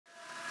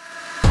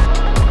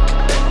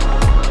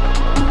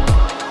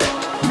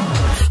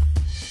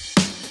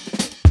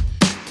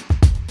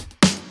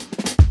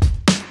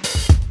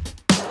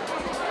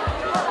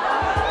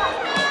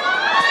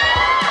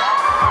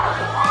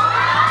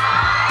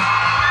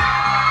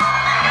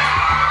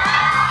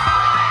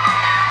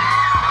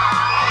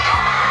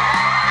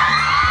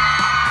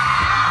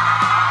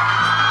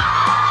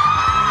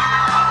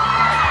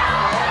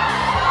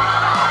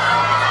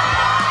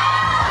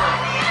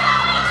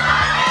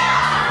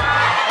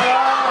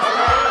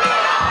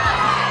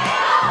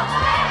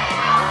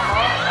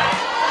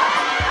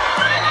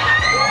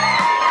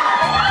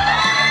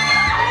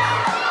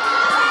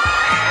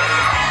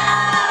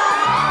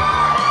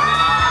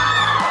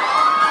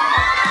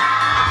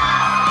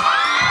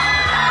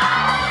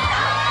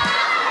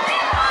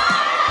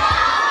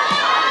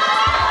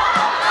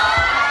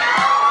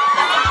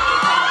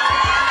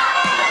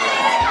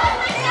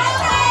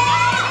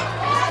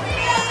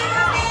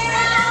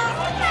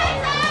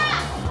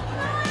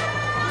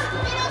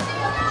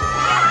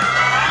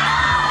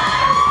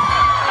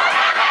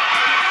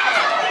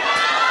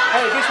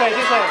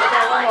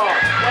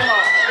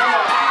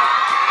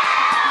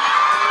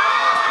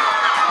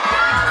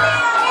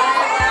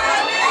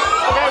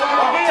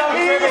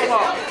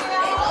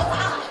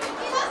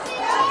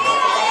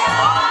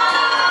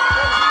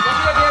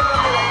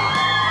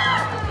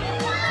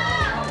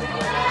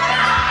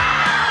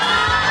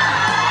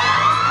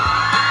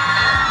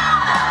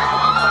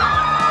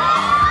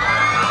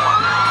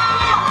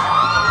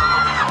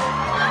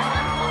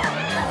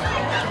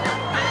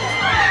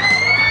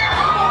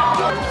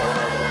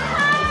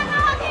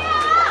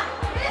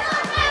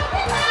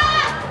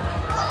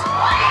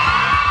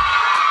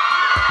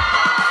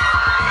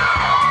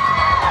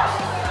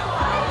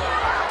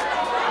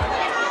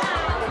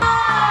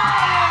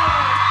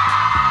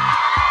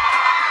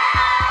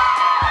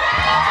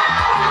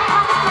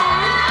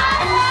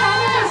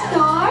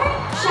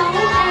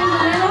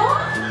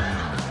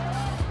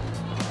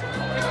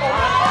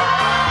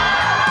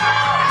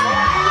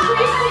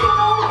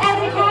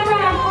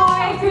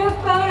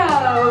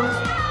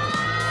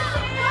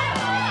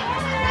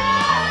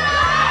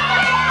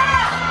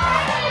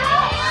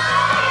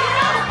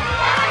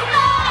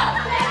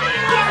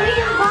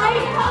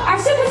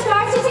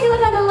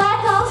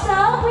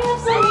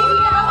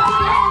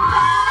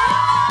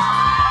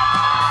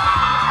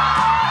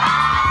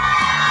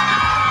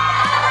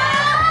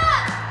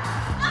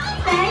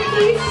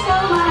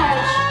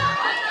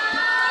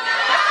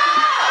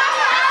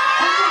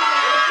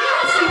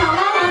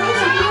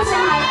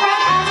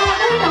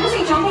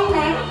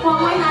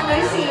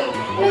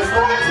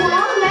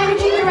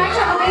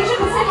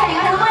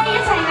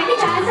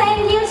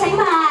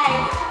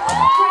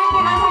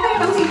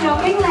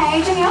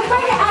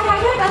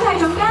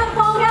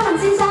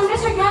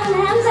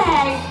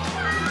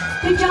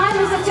To join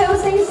us at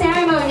toasting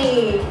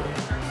ceremony，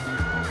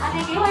 我哋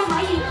幾位可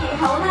以企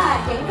好啦，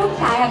影幅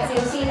大合照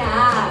先啊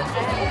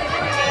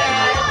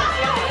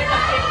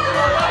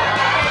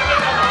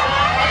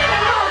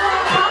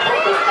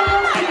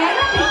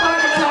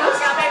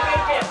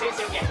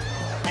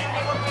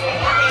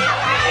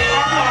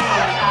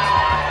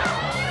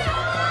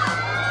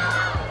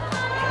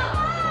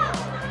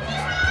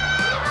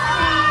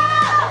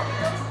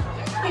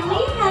！Can we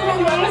have a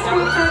nice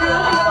group photo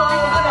before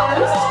the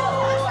toast?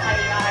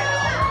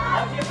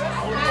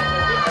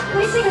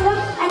 Please take a look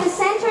at the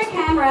center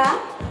camera.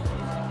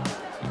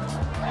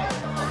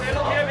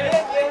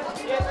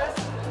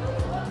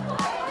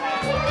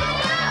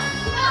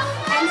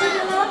 And take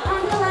a look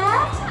on the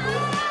left.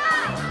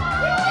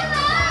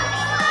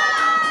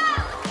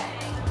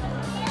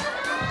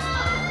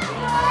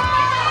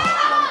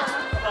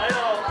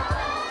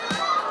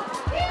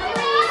 Hãy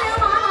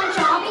subscribe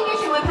cho kênh Ghiền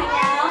Mì Gõ để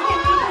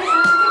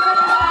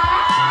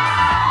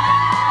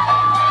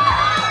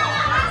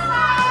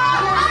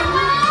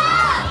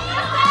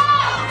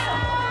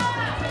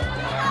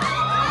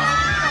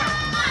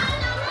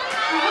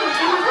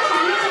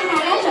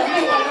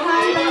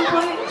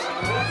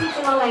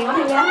không bỏ lỡ những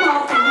video hấp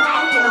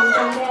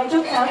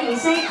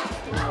dẫn.